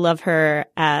also love her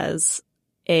as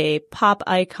a pop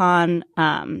icon,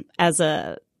 as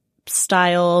a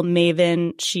style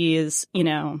maven. She's,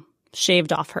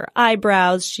 shaved off her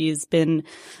eyebrows. She's been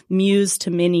muse to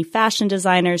many fashion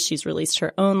designers. She's released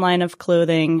her own line of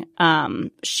clothing.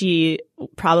 She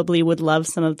probably would love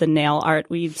some of the nail art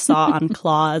we saw on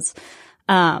Claws.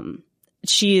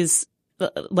 She's,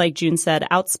 like June said,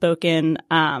 outspoken,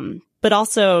 but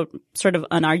also sort of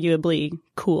unarguably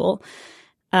cool.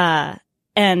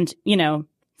 And,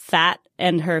 fat,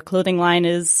 and her clothing line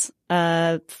is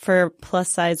for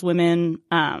plus size women.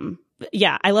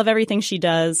 Yeah, I love everything she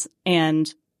does. And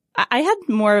I had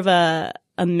more of a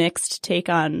mixed take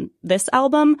on this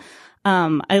album.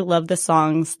 I love the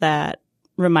songs that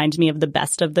reminds me of the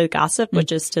best of the Gossip,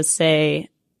 which is to say,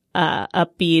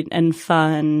 upbeat and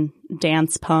fun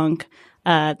dance punk,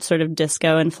 sort of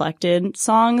disco inflected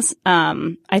songs.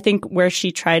 I think where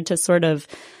she tried to sort of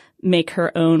make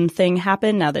her own thing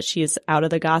happen now that she's out of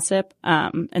the Gossip,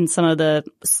 and some of the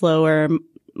slower,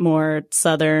 more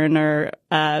Southern or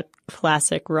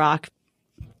classic rock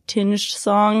tinged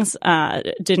songs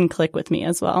didn't click with me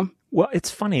as well. Well,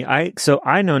 it's funny. So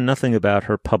I know nothing about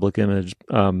her public image,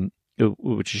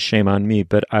 which is shame on me,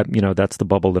 but that's the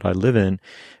bubble that I live in.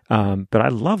 But I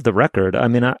love the record. I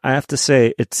mean, I have to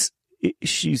say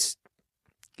she's,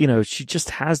 she just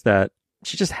has that.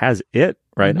 She just has it,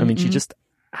 right? Mm-hmm. I mean, she just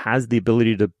has the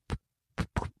ability to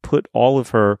put all of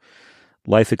her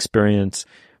life experience,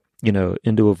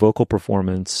 into a vocal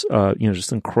performance,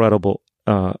 just incredible,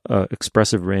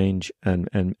 expressive range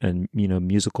and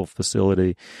musical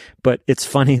facility. But it's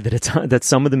funny that that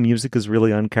some of the music is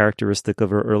really uncharacteristic of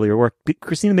her earlier work.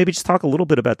 Christina, maybe just talk a little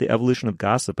bit about the evolution of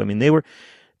Gossip. I mean, they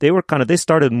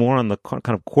started more on the kind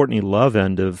of Courtney Love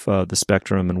end of the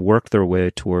spectrum and worked their way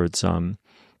towards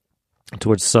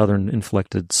Southern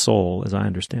inflected soul, as I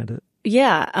understand it.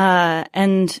 Yeah.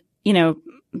 And,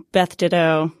 Beth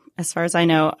Ditto, as far as I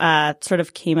know, sort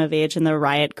of came of age in the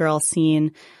Riot Girl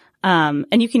scene.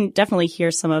 And you can definitely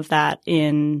hear some of that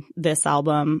in this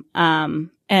album.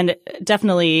 And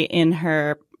definitely in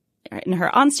her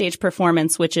onstage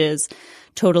performance, which is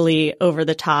totally over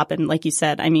the top. And like you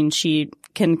said, I mean, she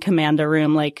can command a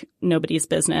room like nobody's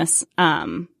business.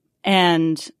 But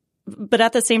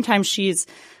at the same time,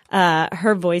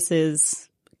 her voice is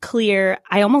clear.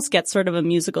 I almost get sort of a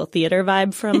musical theater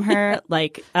vibe from her.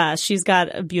 Like, she's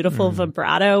got a beautiful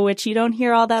vibrato, which you don't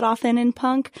hear all that often in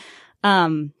punk.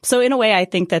 So in a way, I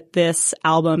think that this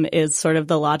album is sort of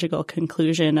the logical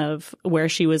conclusion of where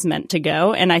she was meant to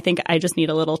go. And I think I just need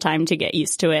a little time to get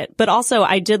used to it. But also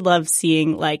I did love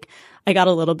seeing, I got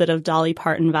a little bit of Dolly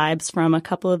Parton vibes from a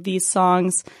couple of these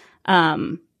songs.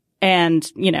 And,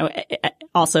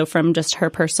 also from just her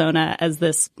persona as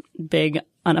this big,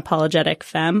 unapologetic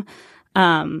femme.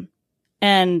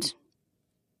 And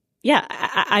yeah,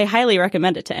 I highly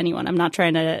recommend it to anyone. I'm not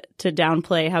trying to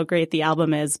downplay how great the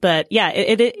album is, but yeah,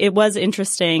 it was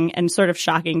interesting and sort of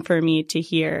shocking for me to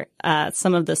hear,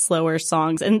 some of the slower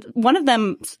songs. And one of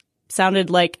them sounded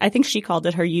like, I think she called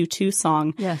it her U2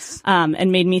 song. Yes.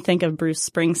 And made me think of Bruce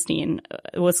Springsteen.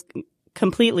 It was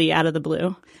completely out of the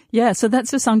blue. Yeah, so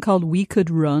that's a song called We Could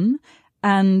Run.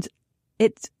 And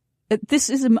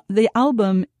the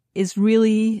album is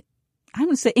really, I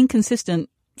would say, inconsistent.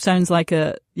 Sounds like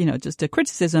just a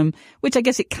criticism, which I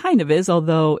guess it kind of is,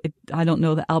 although I don't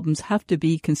know that albums have to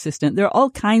be consistent. There are all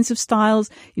kinds of styles,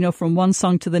 from one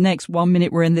song to the next. 1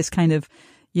 minute we're in this kind of,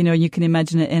 you can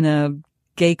imagine it in a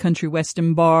gay country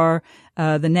western bar.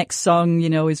 The next song,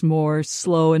 is more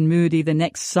slow and moody. The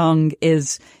next song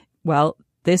is,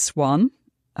 this one,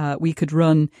 We Could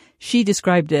Run. She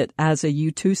described it as a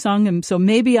U2 song. And so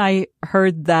maybe I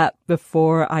heard that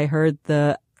before I heard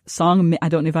the song. I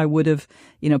don't know if I would have,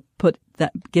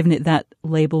 given it that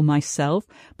label myself,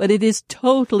 but it is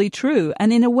totally true.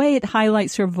 And in a way, it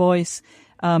highlights her voice,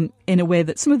 in a way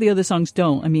that some of the other songs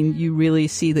don't. I mean, you really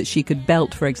see that she could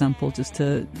belt, for example, just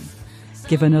to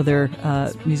give another,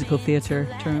 musical theater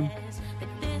term.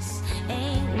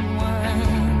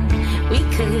 We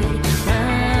could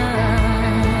run.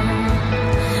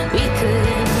 We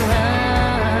could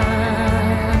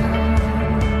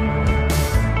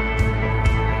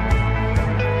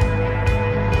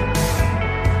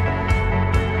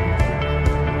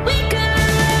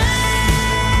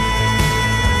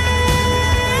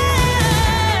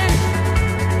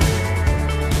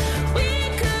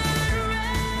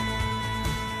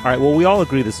All right. Well, we all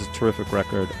agree this is a terrific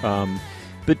record.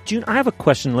 But June, I have a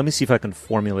question. Let me see if I can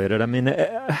formulate it. I mean,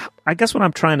 I guess what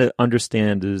I'm trying to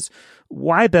understand is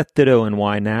why Beth Ditto and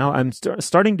why now? I'm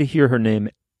starting to hear her name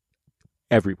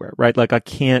everywhere, right? Like I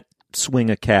can't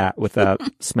swing a cat without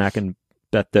smacking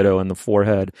Beth Ditto in the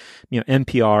forehead.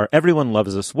 NPR, everyone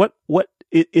loves us. What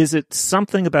is it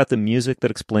something about the music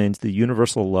that explains the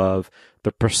universal love,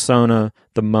 the persona,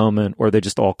 the moment, or are they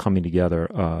just all coming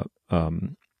together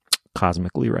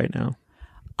cosmically right now?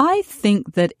 I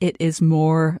think that it is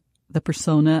more the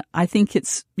persona. I think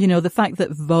it's, the fact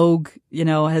that Vogue,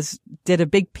 did a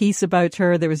big piece about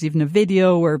her. There was even a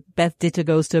video where Beth Ditto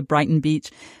goes to Brighton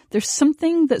Beach. There's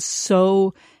something that's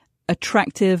so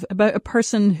attractive about a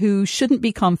person who shouldn't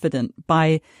be confident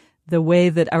by the way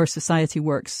that our society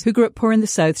works, who grew up poor in the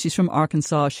South. She's from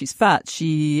Arkansas. She's fat.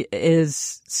 She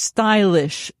is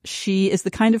stylish. She is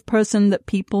the kind of person that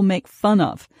people make fun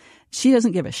of. she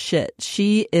doesn't give a shit.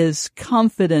 She is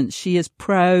confident. She is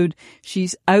proud.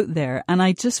 She's out there. And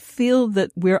I just feel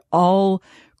that we're all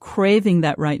craving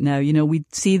that right now. You know, we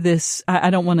see this, I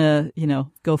don't want to, you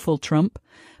know, go full Trump,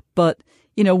 but,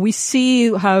 you know, we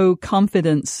see how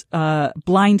confidence,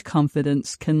 blind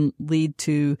confidence can lead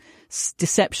to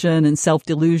deception and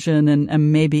self-delusion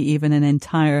and maybe even an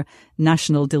entire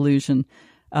national delusion,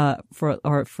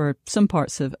 for some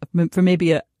parts for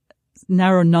maybe a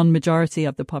narrow non-majority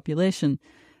of the population.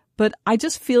 But I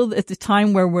just feel that at the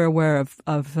time where we're aware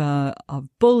of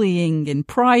bullying in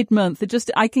Pride Month,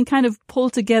 I can kind of pull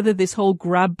together this whole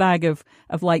grab bag of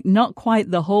like not quite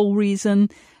the whole reason.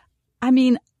 I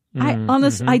mean,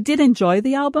 I did enjoy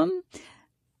the album.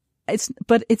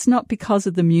 But it's not because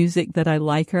of the music that I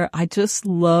like her. I just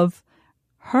love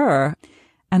her.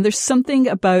 And there's something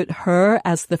about her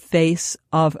as the face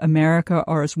of America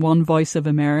or as one voice of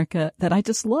America that I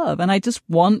just love. And I just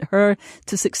want her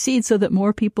to succeed so that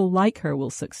more people like her will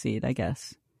succeed, I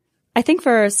guess. I think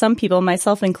for some people,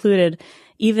 myself included,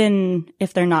 even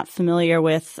if they're not familiar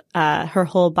with her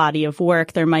whole body of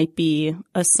work, there might be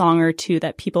a song or two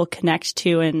that people connect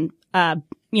to and,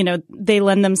 you know, they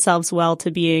lend themselves well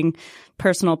to being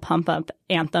personal pump-up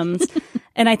anthems.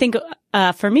 And I think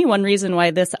for me, one reason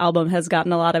why this album has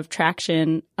gotten a lot of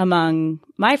traction among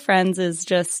my friends is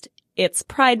just it's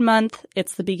Pride Month,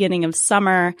 it's the beginning of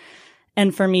summer.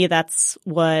 And for me, that's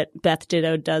what Beth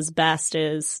Ditto does best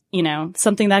is, you know,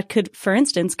 something that could, for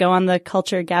instance, go on the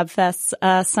Culture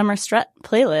Gabfest's Summer Strut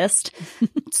playlist.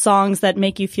 Songs that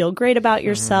make you feel great about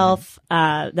yourself,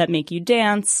 that make you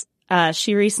dance.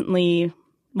 She recently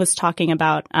was talking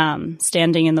about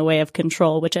Standing in the Way of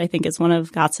Control, which I think is one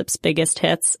of Gossip's biggest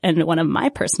hits and one of my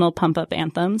personal pump-up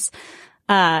anthems.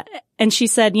 And she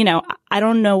said, you know, I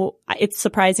don't know. It's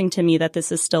surprising to me that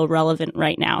this is still relevant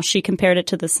right now. She compared it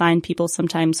to the sign people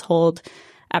sometimes hold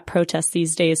at protests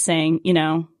these days saying, you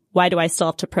know, why do I still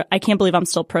have to I can't believe I'm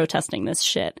still protesting this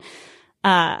shit.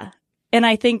 And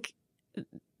I think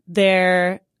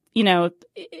you know,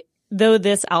 though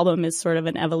this album is sort of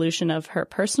an evolution of her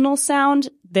personal sound,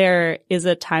 there is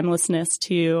a timelessness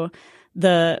to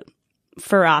the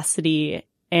ferocity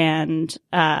and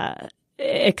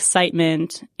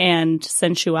excitement and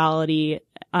sensuality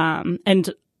and,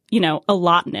 you know, a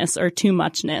lotness or too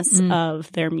muchness of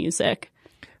their music.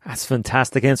 That's a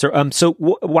fantastic answer. So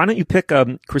why don't you pick,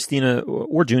 Christina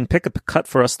or June, pick a cut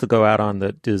for us to go out on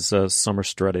that is Summer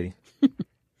Strutty.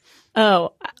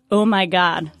 Oh my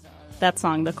God. That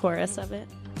song, the chorus of it.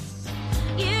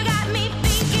 You got me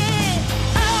thinking,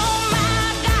 oh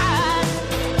my God,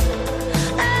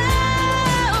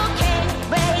 oh, can't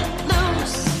break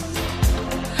loose,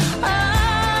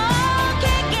 oh,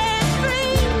 can't get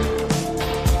free,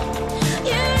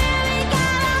 you really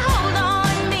got a hold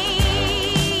on me,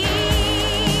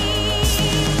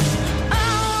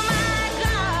 oh my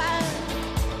God,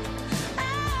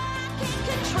 I can't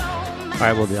control my All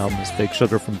right, well, the album is Fake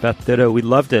Sugar from Beth Ditto. We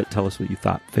loved it. Tell us what you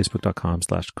thought.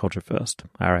 Facebook.com/CultureFest.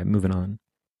 All right, moving on.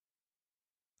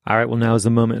 All right, well, now is the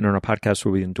moment in our podcast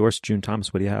where we endorse June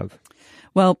Thomas. What do you have?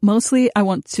 Well, mostly I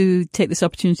want to take this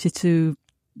opportunity to,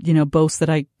 you know, boast that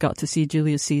I got to see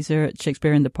Julius Caesar at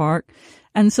Shakespeare in the Park.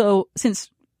 And so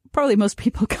since probably most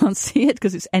people can't see it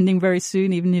because it's ending very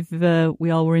soon, even if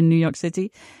we all were in New York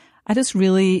City, I just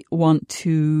really want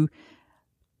to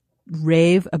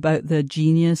rave about the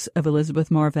genius of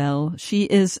Elizabeth Marvell. She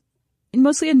is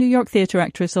mostly a New York theater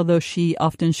actress, although she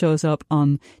often shows up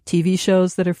on TV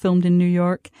shows that are filmed in New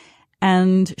York.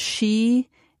 And she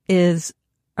is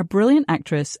a brilliant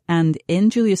actress. And in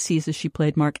Julius Caesar, she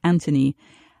played Mark Antony.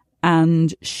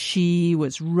 And she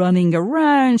was running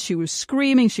around. She was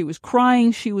screaming. She was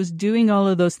crying. She was doing all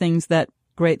of those things that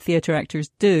great theater actors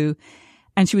do.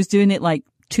 And she was doing it like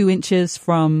 2 inches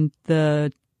from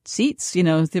the seats, you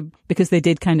know, because they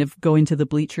did kind of go into the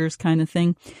bleachers kind of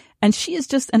thing. And she is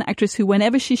just an actress who,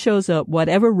 whenever she shows up,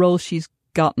 whatever role she's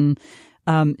gotten,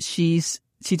 she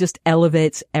just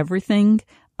elevates everything.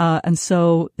 And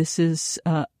so this is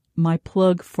my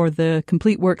plug for the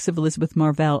complete works of Elizabeth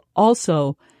Marvell.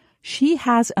 Also, she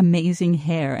has amazing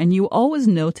hair, and you always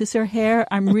notice her hair.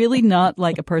 I'm really not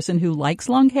like a person who likes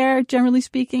long hair, generally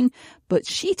speaking, but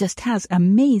she just has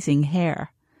amazing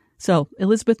hair. So,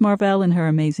 Elizabeth Marvell and her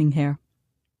amazing hair.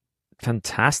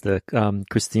 Fantastic.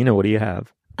 Christina, what do you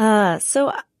have?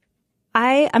 So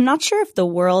I'm not sure if the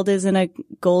world is in a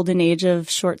golden age of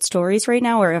short stories right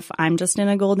now, or if I'm just in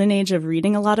a golden age of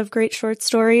reading a lot of great short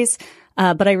stories.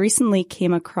 But I recently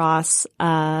came across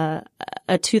a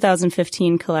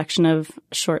 2015 collection of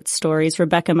short stories,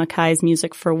 Rebecca Mackay's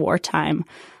Music for Wartime.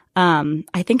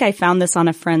 I think I found this on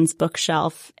a friend's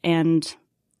bookshelf and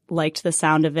liked the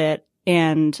sound of it.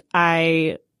 And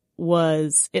it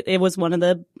was one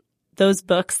of those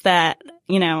books that,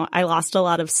 I lost a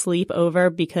lot of sleep over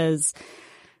because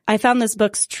I found this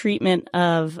book's treatment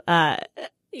of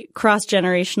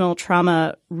cross-generational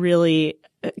trauma really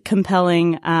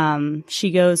compelling.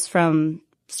 She goes from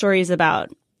stories about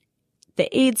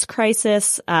the AIDS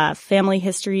crisis, family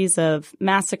histories of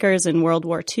massacres in World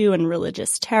War II and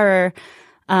religious terror.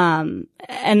 And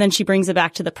then she brings it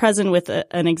back to the present with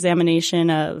an examination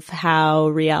of how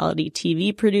reality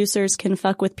TV producers can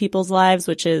fuck with people's lives,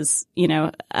 which is,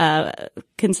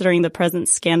 considering the present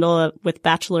scandal with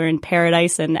Bachelor in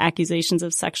Paradise and accusations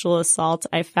of sexual assault,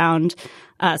 I found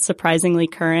surprisingly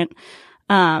current.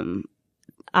 I'm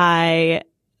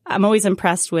always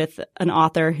impressed with an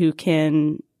author who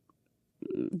can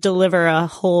deliver a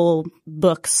whole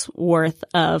book's worth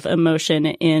of emotion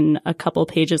in a couple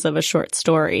pages of a short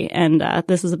story. And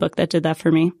this is a book that did that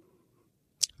for me.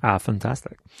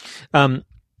 Fantastic. All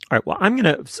right. Well, I'm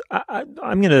gonna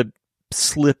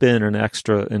slip in an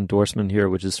extra endorsement here,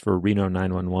 which is for Reno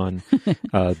 911,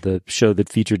 the show that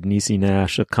featured Niecy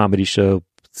Nash, a comedy show,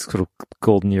 sort of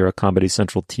golden era Comedy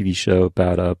Central TV show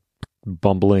about a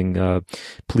bumbling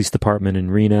police department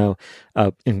in Reno.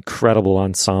 Incredible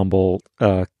ensemble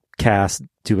cast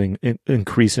doing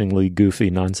increasingly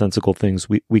goofy, nonsensical things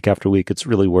week after week. It's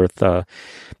really worth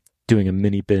doing a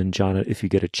mini binge on it if you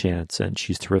get a chance, and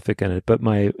she's terrific in it. But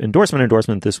my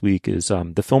endorsement this week is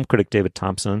the film critic David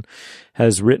Thompson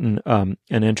has written an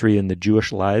entry in the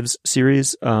Jewish Lives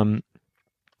series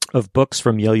of books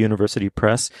from Yale University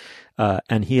Press.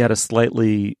 And he had a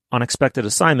slightly unexpected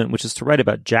assignment, which is to write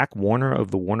about Jack Warner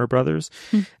of the Warner Brothers.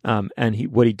 And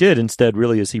what he did instead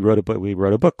really is he wrote a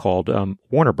book called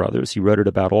Warner Brothers. He wrote it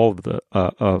about all of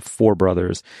the four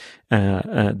brothers.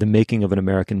 The Making of an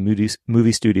American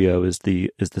Movie Studio is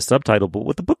the subtitle. But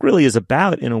what the book really is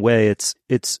about, in a way, it's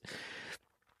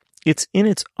in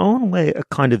its own way a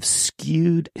kind of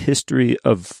skewed history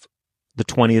of the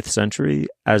 20th century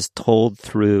as told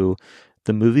through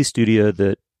the movie studio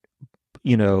that,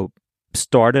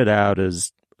 started out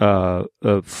as a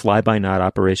fly-by-night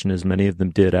operation, as many of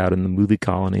them did out in the movie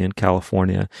colony in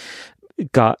California.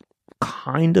 Got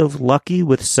kind of lucky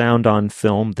with sound on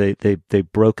film. They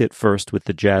broke it first with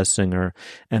The Jazz Singer,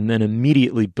 and then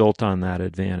immediately built on that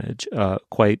advantage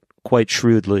quite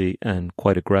shrewdly and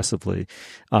quite aggressively.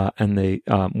 And they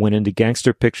went into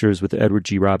gangster pictures with Edward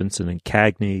G. Robinson and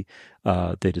Cagney.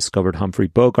 They discovered Humphrey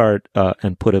Bogart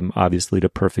and put him obviously to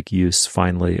perfect use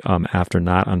finally after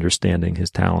not understanding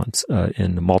his talents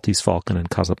in Maltese Falcon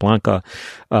and Casablanca,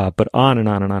 but on and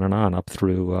on and on and on up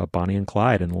through Bonnie and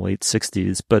Clyde in the late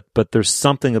 60s. But there's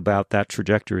something about that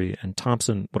trajectory. And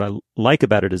Thompson, what I like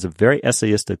about it is a very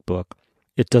essayistic book.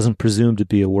 It doesn't presume to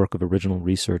be a work of original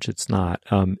research. It's not.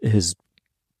 His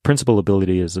principal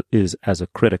ability is as a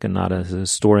critic and not as a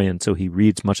historian. So he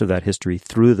reads much of that history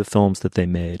through the films that they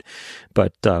made.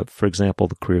 But, for example,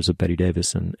 the careers of Bette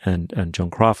Davis and Joan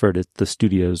Crawford, the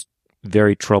studio's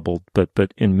very troubled, but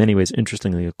in many ways,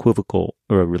 interestingly equivocal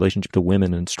relationship to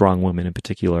women and strong women in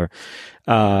particular.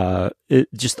 It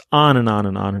just on and on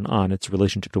and on and on. Its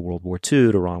relationship to World War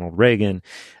II, to Ronald Reagan.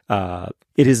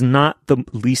 It is not the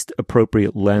least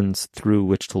appropriate lens through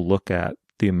which to look at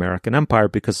the American empire,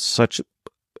 because such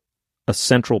a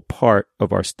central part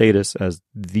of our status as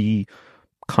the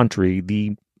country,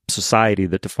 the society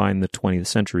that defined the 20th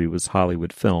century was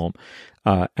Hollywood film.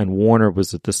 And Warner's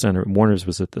was at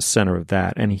the center of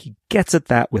that. And he gets at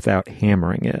that without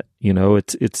hammering it.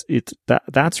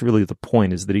 That's really the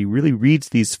point, is that he really reads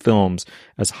these films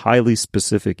as highly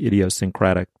specific,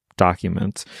 idiosyncratic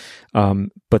documents.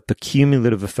 But the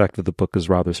cumulative effect of the book is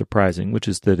rather surprising, which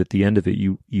is that at the end of it,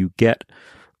 you get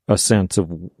a sense of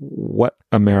what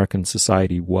American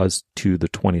society was to the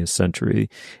 20th century.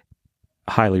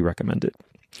 Highly recommend it.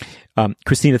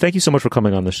 Christina, thank you so much for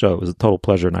coming on the show. It was a total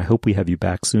pleasure, and I hope we have you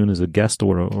back soon as a guest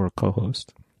or a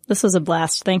co-host. This was a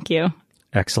blast. Thank you.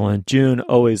 Excellent. June,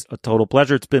 always a total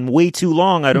pleasure. It's been way too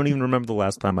long. I don't even remember the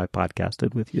last time I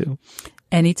podcasted with you.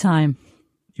 Anytime.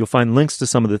 You'll find links to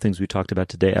some of the things we talked about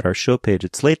today at our show page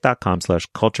at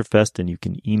slate.com/culturefest, and you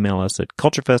can email us at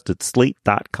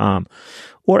culturefest@slate.com.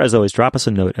 Or, as always, drop us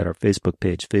a note at our Facebook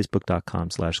page,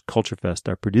 facebook.com/culturefest.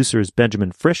 Our producer is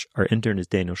Benjamin Frisch. Our intern is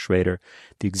Daniel Schrader.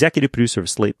 The executive producer of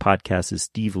Slate Podcast is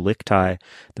Steve Lickteig.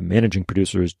 The managing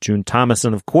producer is June Thomas.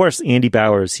 And, of course, Andy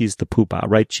Bowers. He's the poobah,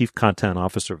 right? Chief Content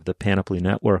Officer of the Panoply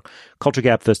Network. Culture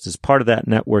Gabfest is part of that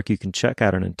network. You can check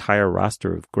out an entire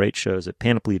roster of great shows at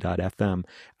panoply.fm.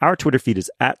 Our Twitter feed is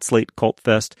at Slate Cult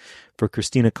Fest. For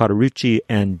Christina Cauterucci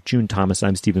and June Thomas,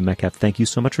 I'm Stephen Metcalf. Thank you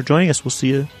so much for joining us. We'll see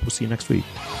you next week.